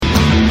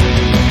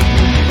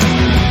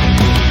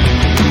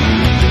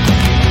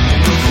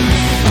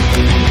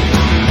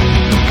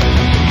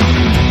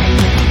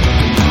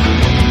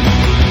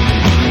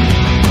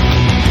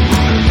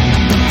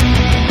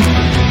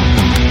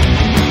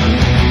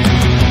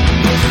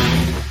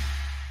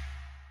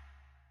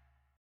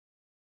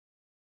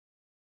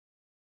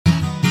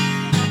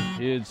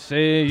You'd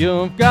say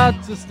you've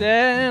got to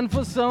stand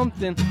for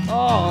something,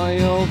 or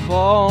you'll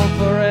fall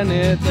for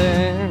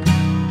anything.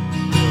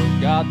 You've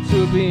got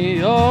to be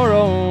your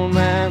own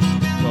man,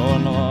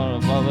 going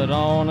on above it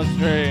on a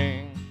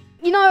string.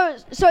 You know,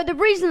 so the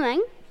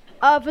reasoning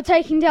for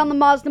taking down the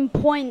Marsden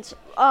Point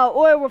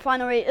oil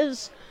refinery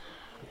is,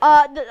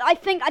 I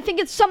think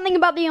it's something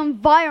about the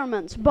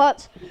environment,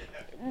 but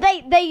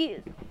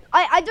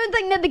I don't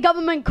think that the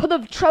government could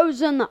have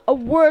chosen a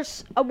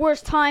worse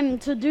time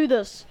to do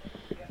this,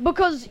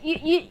 because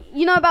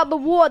you know about the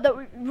war that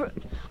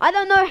I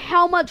don't know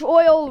how much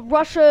oil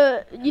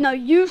Russia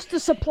used to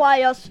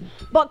supply us,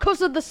 but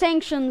because of the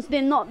sanctions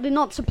they're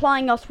not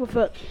supplying us with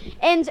it,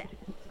 and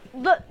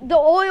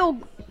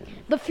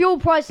the fuel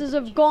prices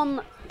have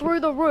gone through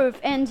the roof,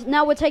 and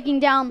now we're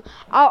taking down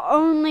our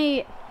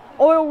only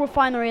oil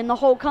refinery in the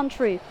whole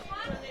country.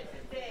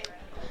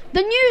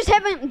 The news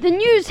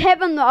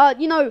haven't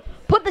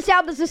put this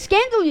out as a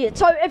scandal yet.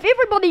 So if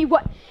everybody,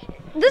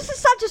 this is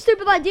such a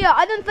stupid idea.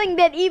 I don't think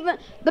that even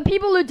the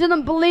people who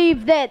didn't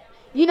believe that,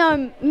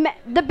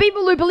 the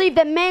people who believe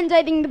that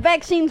mandating the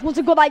vaccines was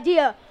a good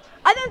idea,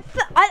 I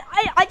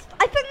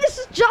think this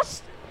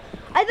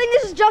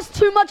is just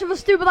too much of a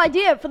stupid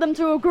idea for them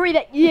to agree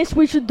that yes,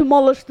 we should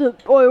demolish the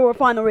oil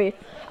refinery,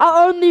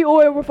 our only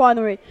oil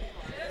refinery.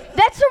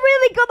 That's a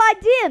really good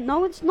idea.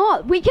 No, it's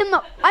not.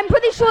 I'm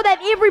pretty sure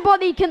that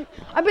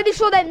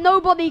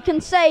nobody can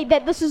say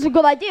that this is a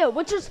good idea,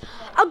 which is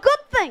a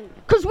good thing.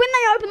 Because when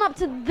they open up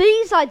to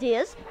these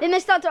ideas, then they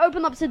start to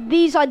open up to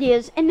these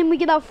ideas, and then we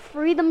get our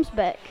freedoms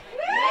back.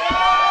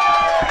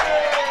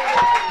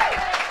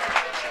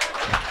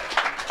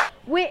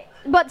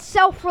 But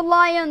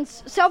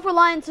self-reliance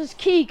is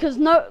key, because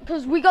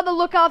we got to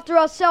look after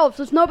ourselves.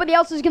 Because nobody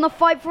else is going to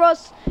fight for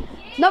us.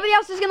 Nobody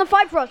else is going to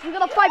fight for us. We've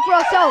got to fight for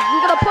ourselves.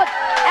 We've got to put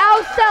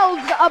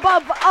ourselves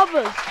above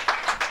others.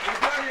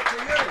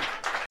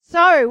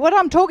 So what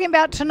I'm talking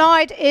about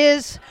tonight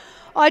is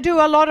I do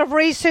a lot of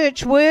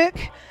research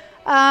work.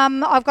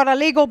 I've got a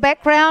legal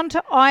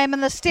background. I am in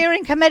the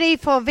steering committee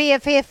for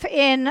VFF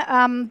in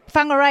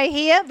Whangarei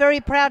here. Very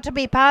proud to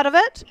be part of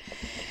it.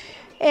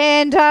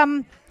 And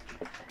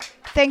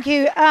thank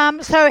you.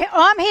 So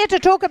I'm here to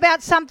talk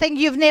about something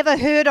you've never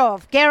heard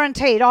of,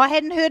 guaranteed. I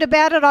hadn't heard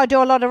about it. I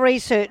do a lot of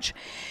research.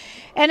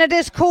 And it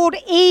is called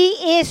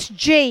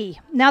ESG.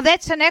 Now,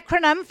 that's an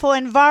acronym for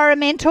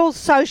Environmental,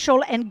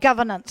 Social and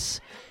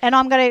Governance. And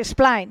I'm going to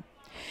explain.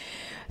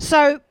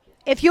 So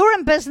if you're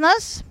in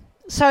business,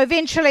 if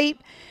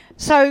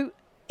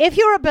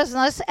you're a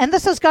business, and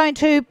this is going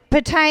to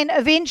pertain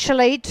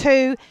eventually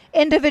to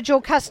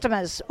individual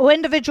customers or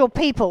individual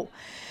people,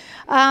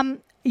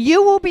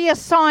 you will be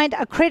assigned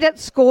a credit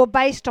score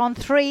based on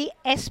 3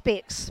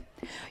 aspects.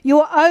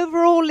 Your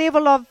overall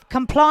level of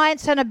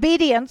compliance and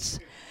obedience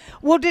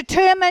will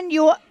determine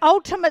your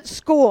ultimate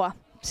score.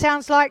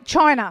 Sounds like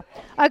China.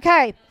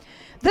 Okay,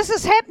 this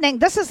is happening.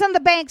 This is in the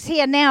banks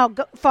here now,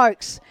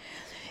 folks.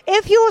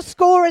 If your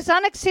score is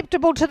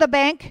unacceptable to the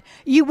bank,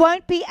 you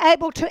won't be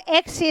able to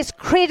access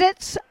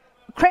credit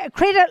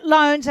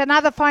loans and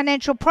other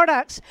financial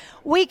products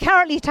we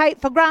currently take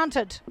for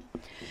granted.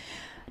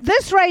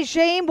 This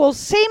regime will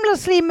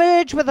seamlessly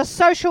merge with a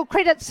social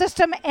credit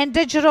system and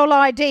digital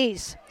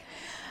IDs.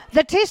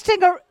 The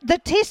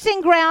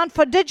testing ground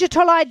for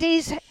digital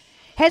IDs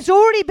has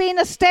already been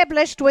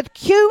established with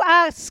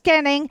QR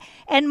scanning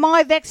and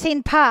My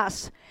Vaccine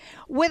Pass,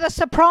 with a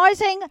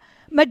surprising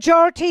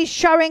majority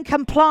showing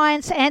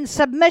compliance and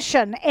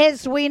submission,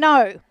 as we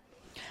know.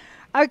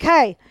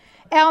 Okay,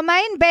 our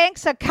main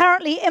banks are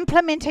currently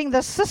implementing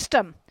the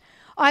system.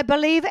 I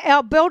believe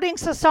our building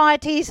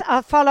societies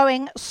are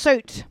following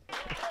suit.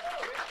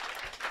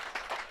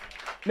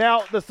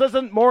 Now, this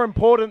isn't more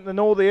important than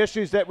all the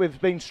issues that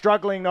we've been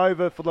struggling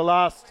over for the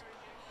last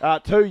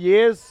 2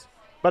 years,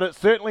 but it's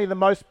certainly the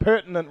most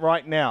pertinent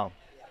right now.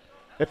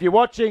 If you're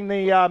watching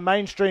the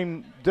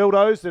mainstream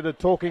dildos that are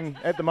talking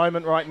at the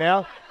moment right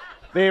now,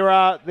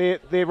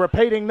 they're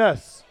repeating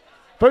this: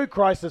 food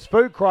crisis,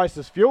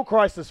 fuel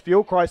crisis,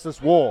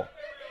 war.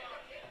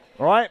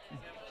 All right?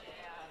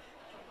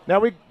 Now,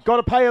 we've got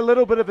to pay a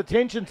little bit of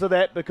attention to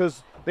that,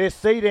 because they're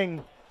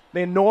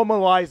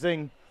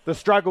normalising the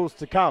struggles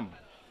to come.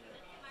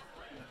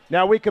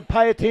 Now, we could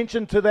pay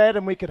attention to that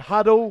and we could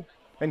huddle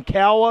and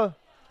cower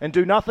and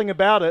do nothing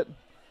about it,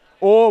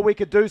 or we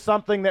could do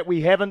something that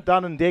we haven't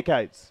done in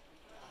decades.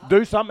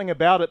 Do something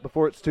about it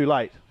before it's too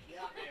late.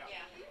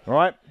 All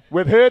right?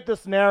 We've heard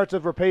this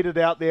narrative repeated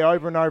out there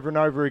over and over and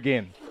over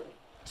again.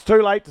 It's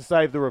too late to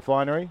save the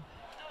refinery.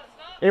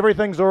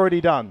 Everything's already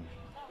done.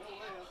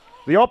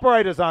 The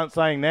operators aren't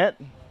saying that.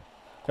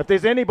 If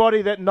there's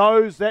anybody that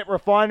knows that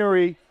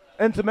refinery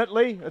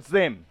intimately, it's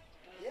them.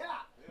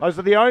 Those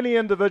are the only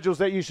individuals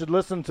that you should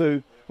listen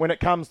to when it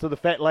comes to the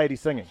fat lady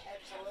singing.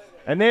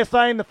 And they're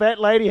saying the fat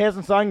lady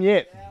hasn't sung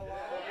yet.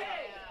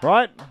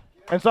 Right?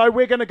 And so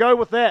we're going to go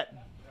with that.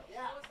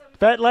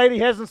 Fat lady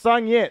hasn't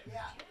sung yet.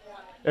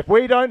 If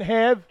we don't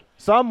have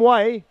some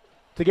way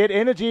to get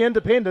energy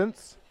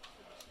independence,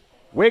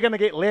 we're going to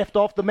get left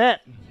off the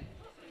map.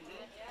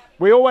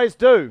 We always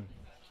do.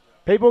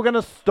 People are going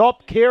to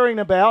stop caring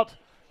about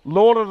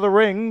Lord of the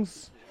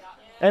Rings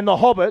and The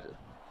Hobbit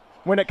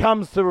when it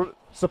comes to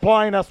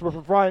supplying us with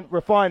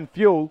refined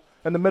fuel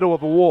in the middle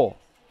of a war.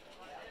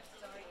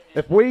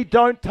 If we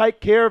don't take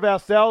care of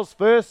ourselves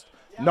first,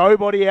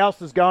 nobody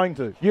else is going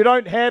to. You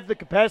don't have the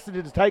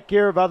capacity to take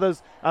care of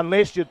others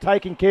unless you're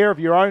taking care of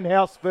your own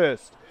house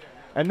first.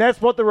 And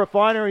that's what the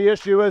refinery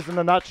issue is in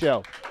a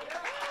nutshell.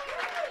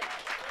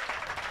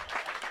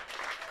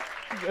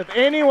 If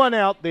anyone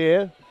out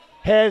there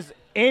has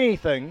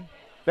anything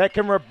that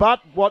can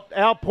rebut what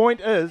our point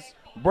is,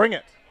 bring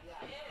it.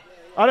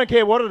 I don't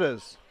care what it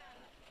is.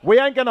 We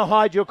ain't going to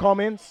hide your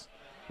comments.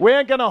 We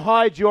ain't going to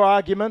hide your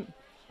argument.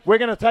 We're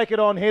going to take it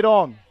on head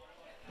on.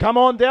 Come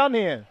on down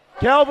here.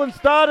 Calvin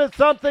started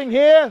something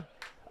here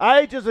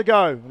ages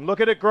ago. And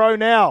look at it grow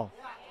now.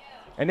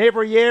 And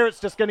every year it's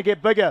just going to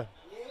get bigger.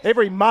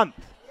 Every month.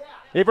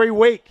 Every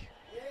week.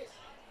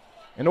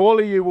 And all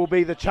of you will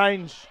be the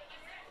change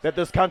that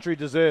this country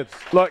deserves.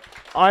 Look,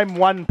 I'm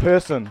one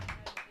person.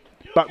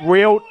 But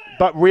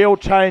real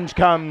change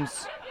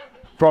comes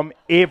from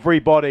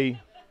everybody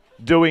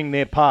doing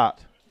their part.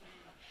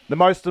 The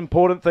most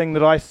important thing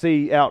that I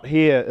see out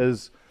here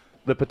is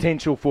the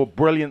potential for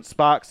brilliant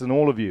sparks in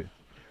all of you.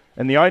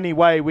 And the only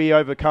way we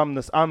overcome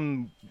this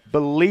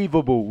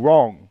unbelievable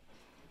wrong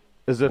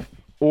is if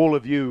all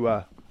of you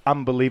are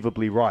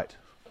unbelievably right.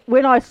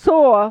 When I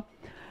saw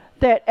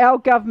that our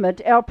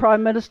government, our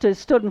Prime Minister,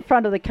 stood in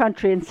front of the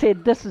country and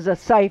said this is a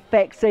safe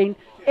vaccine,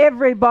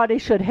 everybody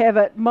should have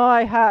it,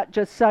 my heart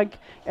just sunk,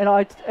 and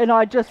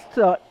I just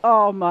thought,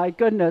 oh my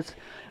goodness.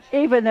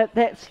 Even at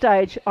that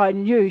stage, I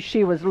knew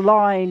she was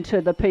lying to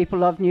the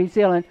people of New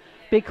Zealand,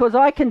 because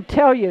I can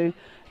tell you,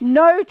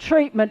 no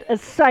treatment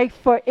is safe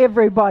for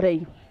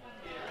everybody,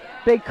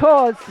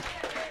 because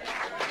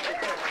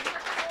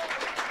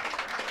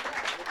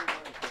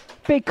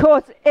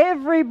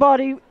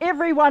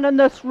everyone in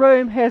this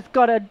room has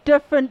got a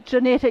different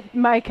genetic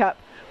makeup.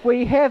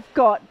 We have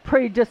got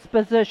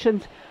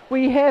predispositions.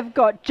 We have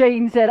got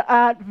genes that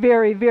aren't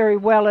very, very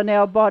well in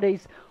our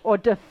bodies or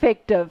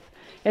defective.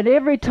 And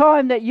every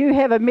time that you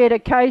have a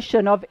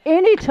medication of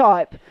any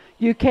type,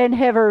 you can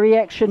have a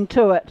reaction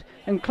to it,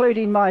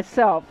 including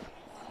myself.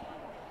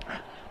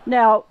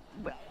 Now,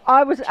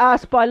 I was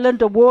asked by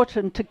Linda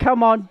Wharton to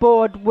come on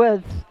board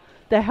with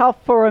the Health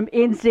Forum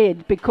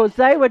NZ because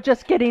they were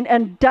just getting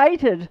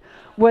inundated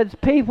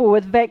with people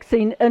with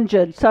vaccine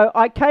injured. So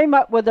I came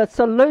up with a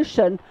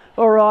solution,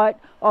 all right,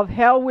 of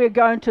how we're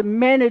going to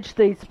manage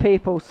these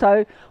people.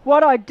 So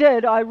what I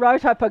did, I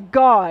wrote up a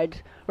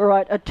guide, all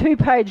right, a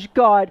 2-page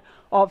guide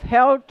of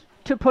how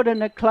to put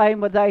in a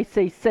claim with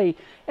ACC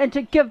and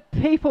to give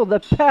people the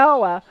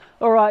power,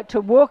 all right,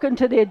 to walk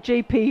into their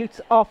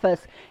GP's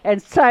office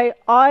and say,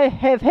 I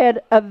have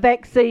had a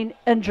vaccine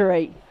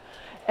injury.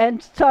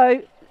 And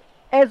so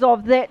as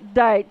of that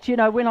date, you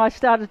know, when I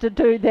started to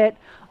do that,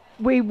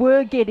 we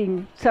were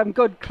getting some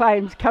good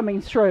claims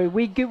coming through.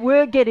 We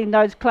were getting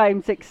those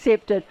claims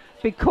accepted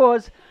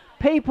because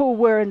people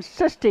were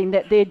insisting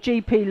that their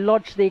GP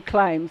lodge their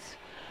claims.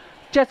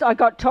 Just, I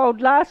got told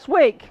last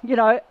week, you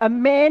know, a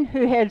man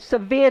who had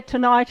severe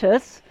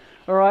tinnitus,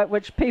 all right,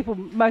 which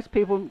most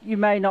people, you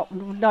may not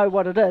know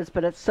what it is,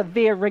 but it's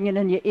severe ringing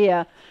in your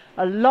ear.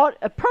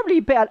 Probably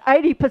about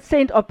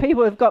 80% of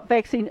people who've got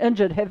vaccine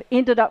injured have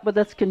ended up with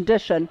this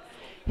condition.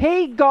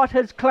 He got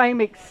his claim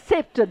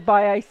accepted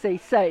by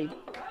ACC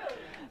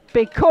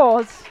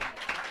because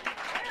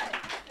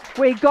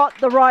we got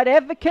the right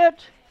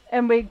advocate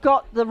and we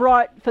got the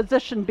right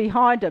physician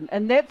behind him,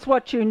 and that's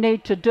what you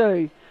need to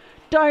do.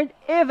 Don't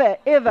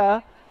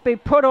ever be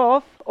put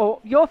off, or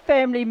your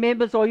family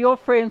members or your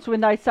friends,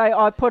 when they say,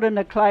 I put in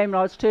a claim and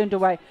I was turned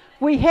away.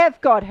 We have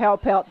got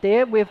help out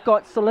there. We've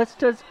got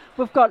solicitors,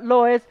 we've got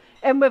lawyers,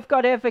 and we've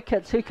got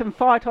advocates who can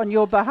fight on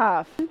your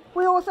behalf.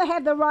 We also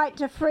have the right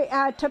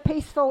to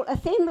peaceful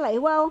assembly.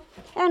 Well,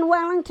 in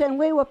Wellington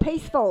we were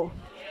peaceful.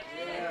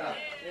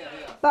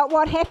 But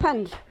what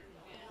happened?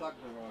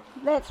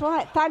 That's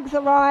right, thugs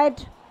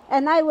arrived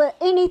and they were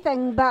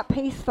anything but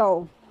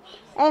peaceful.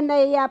 And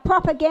the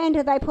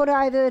propaganda they put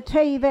over the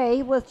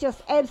TV was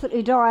just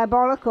absolutely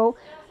diabolical.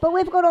 But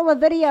we've got all the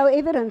video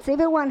evidence.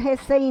 Everyone has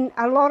seen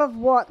a lot of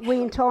what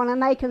went on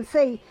and they can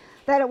see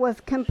that it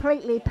was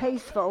completely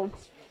peaceful.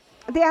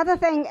 The other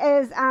thing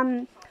is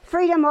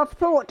freedom of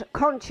thought,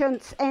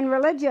 conscience and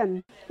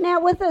religion. Now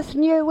with these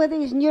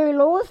new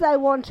laws they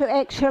want to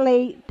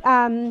actually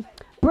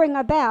bring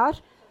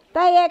about,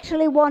 they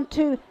actually want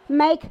to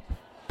make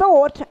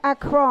thought a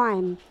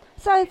crime.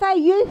 So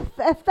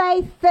if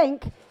they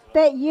think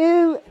that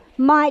you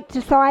might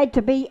decide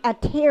to be a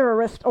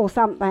terrorist or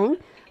something,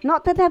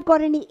 not that they've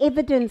got any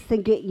evidence to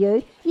get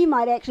you, you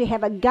might actually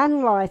have a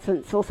gun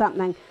license or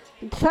something.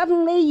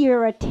 Suddenly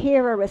you're a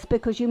terrorist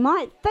because you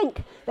might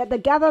think that the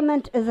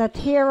government is a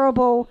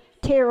terrible,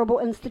 terrible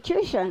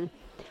institution.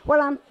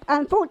 Well,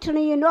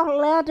 unfortunately you're not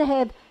allowed to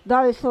have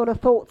those sort of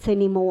thoughts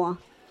anymore.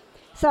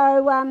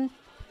 So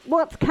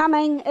what's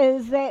coming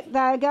is that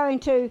they're going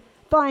to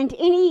find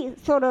any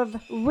sort of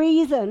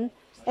reason.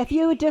 If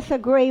you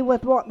disagree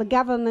with what the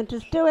government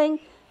is doing,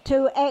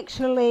 to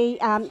actually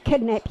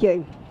kidnap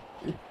you.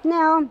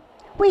 Now,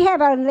 we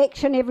have an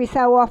election every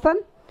so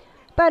often,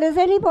 but does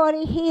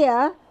anybody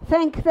here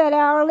think that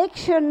our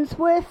elections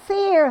were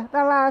fair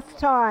the last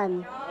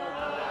time?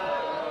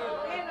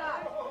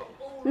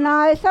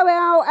 No, so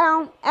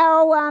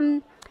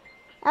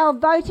our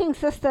voting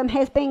system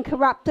has been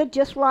corrupted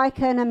just like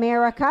in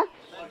America.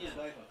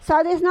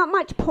 So there's not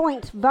much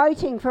point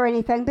voting for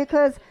anything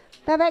because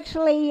they've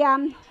actually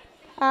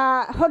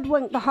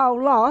hoodwinked the whole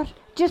lot.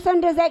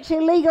 Jacinda's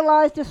actually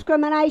legalised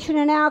discrimination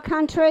in our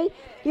country.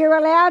 You're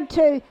allowed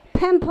to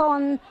pimp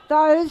on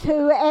those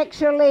who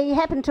actually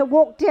happen to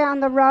walk down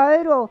the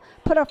road or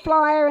put a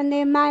flyer in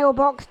their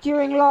mailbox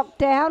during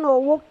lockdown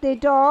or walk their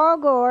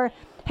dog or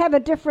have a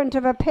different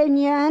of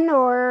opinion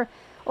or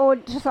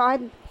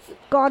decide,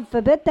 God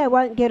forbid, they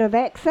won't get a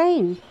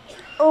vaccine.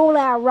 All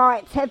our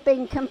rights have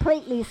been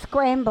completely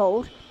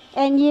scrambled,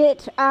 and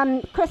yet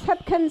Chris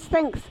Hipkins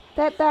thinks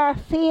that they're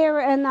fair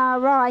and they're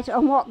right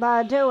on what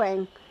they're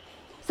doing.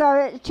 So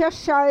it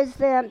just shows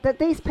that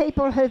these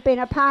people who've been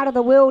a part of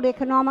the World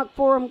Economic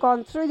Forum,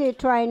 gone through their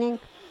training,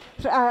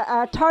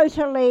 are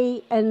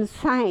totally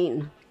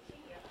insane.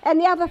 And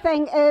the other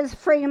thing is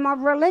freedom of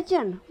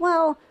religion.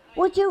 Well,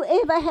 would you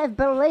ever have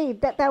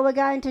believed that they were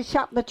going to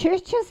shut the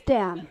churches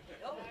down?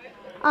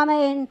 I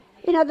mean,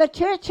 you know, the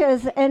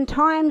churches in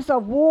times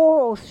of war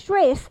or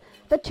stress,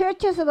 the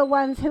churches are the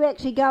ones who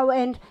actually go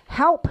and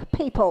help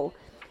people.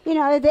 You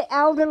know, the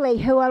elderly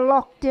who are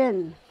locked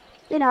in.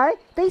 You know,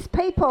 these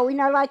people, you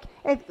know, like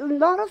a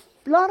lot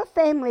of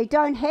family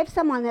don't have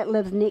someone that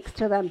lives next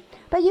to them.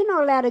 But you're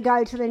not allowed to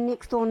go to the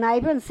next door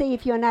neighbour and see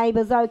if your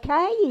neighbour's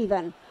okay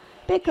even.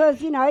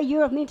 Because, you know,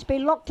 you're meant to be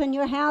locked in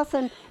your house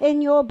and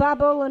in your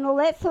bubble and all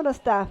that sort of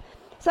stuff.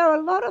 So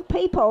a lot of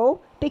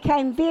people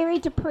became very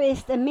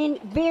depressed and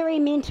very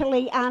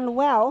mentally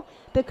unwell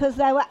because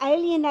they were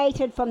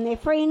alienated from their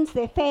friends,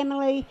 their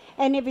family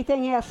and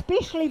everything else,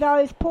 especially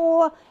those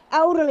poor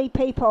elderly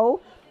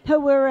people who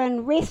were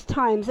in rest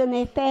homes and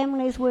their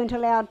families weren't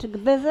allowed to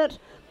visit,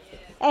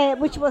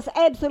 which was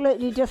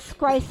absolutely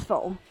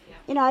disgraceful.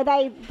 You know,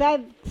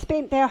 they've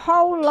spent their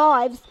whole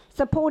lives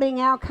supporting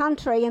our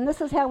country, and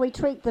this is how we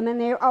treat them in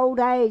their old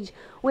age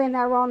when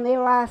they're on their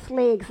last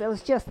legs. It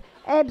was just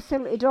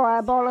absolutely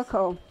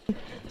diabolical.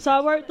 So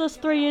I wrote this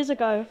 3 years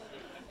ago.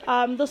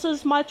 This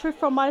is my truth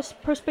from my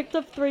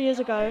perspective 3 years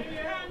ago.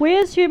 We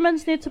as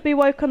humans need to be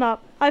woken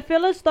up. I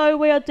feel as though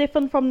we are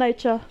deafened from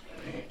nature.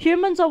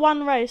 Humans are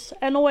one race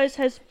and always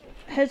has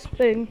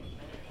been.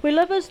 We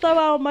live as though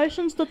our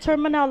emotions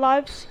determine our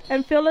lives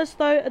and feel as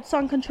though it's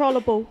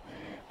uncontrollable.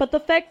 But the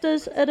fact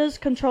is, it is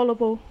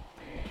controllable.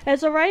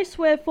 As a race,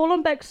 we have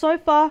fallen back so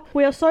far,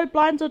 we are so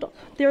blinded,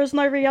 there is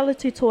no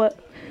reality to it.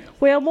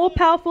 We are more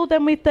powerful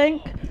than we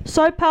think,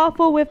 so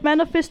powerful we've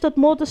manifested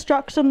more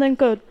destruction than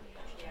good.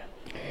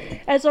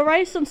 As a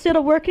race, instead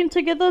of working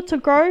together to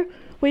grow,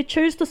 we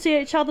choose to see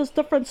each other's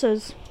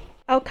differences.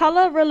 Our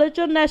colour,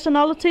 religion,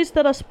 nationalities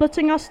that are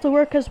splitting us to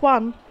work as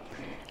one.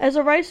 As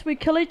a race, we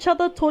kill each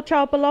other, torture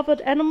our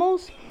beloved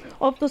animals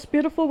of this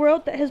beautiful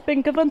world that has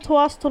been given to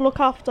us to look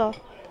after.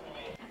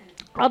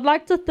 I'd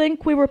like to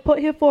think we were put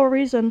here for a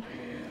reason.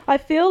 I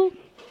feel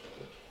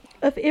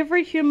if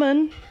every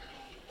human,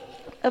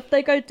 if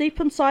they go deep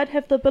inside,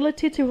 have the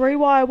ability to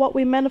rewire what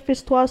we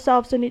manifest to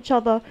ourselves and each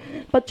other,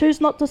 but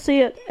choose not to see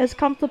it as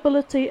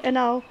comfortability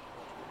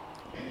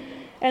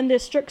and their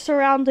strict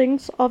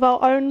surroundings of our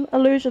own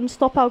illusions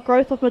stop our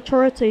growth of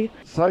maturity.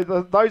 So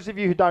those of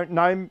you who don't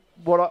know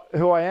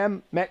who I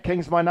am, Matt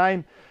King's my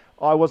name.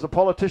 I was a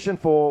politician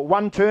for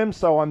one term,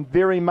 so I'm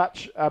very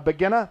much a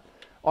beginner.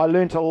 I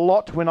learnt a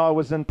lot when I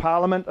was in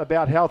Parliament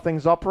about how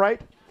things operate.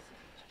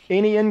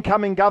 Any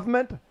incoming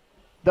government,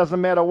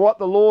 doesn't matter what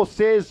the law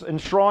says,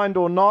 enshrined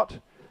or not,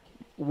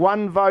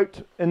 one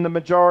vote in the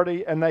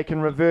majority and they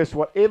can reverse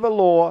whatever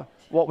law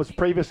what was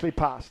previously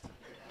passed.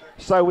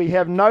 So we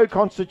have no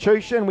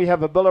constitution, we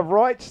have a Bill of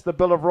Rights. The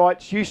Bill of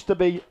Rights used to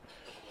be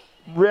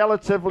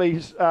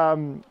relatively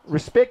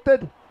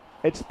respected.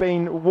 It's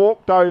been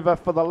walked over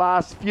for the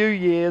last few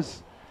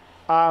years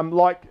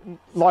like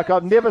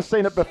I've never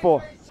seen it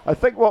before. I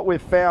think what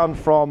we've found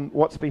from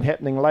what's been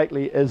happening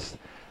lately is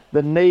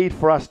the need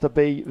for us to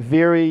be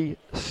very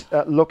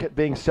look at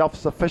being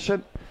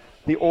self-sufficient.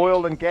 The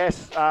oil and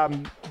gas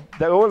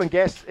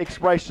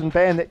exploration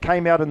ban that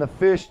came out in the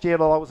first year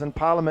that I was in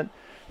Parliament,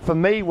 for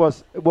me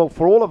was, well,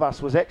 for all of us,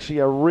 was actually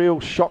a real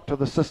shock to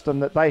the system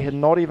that they had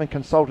not even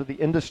consulted the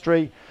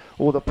industry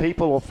or the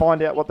people or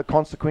find out what the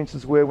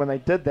consequences were when they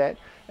did that.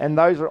 And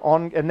those are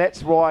on, and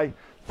that's why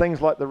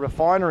things like the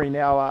refinery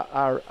now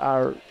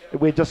are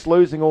we're just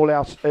losing all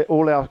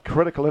our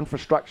critical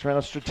infrastructure and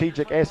our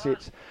strategic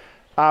assets.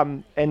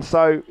 And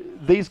so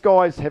these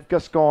guys have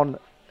just gone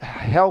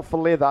hell for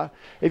leather.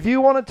 If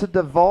you wanted to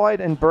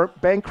divide and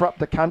bankrupt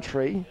the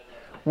country,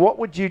 what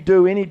would you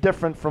do any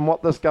different from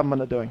what this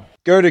government are doing?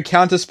 Go to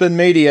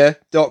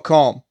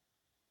counterspinmedia.com.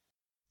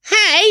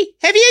 Hey,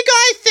 have you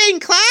guys seen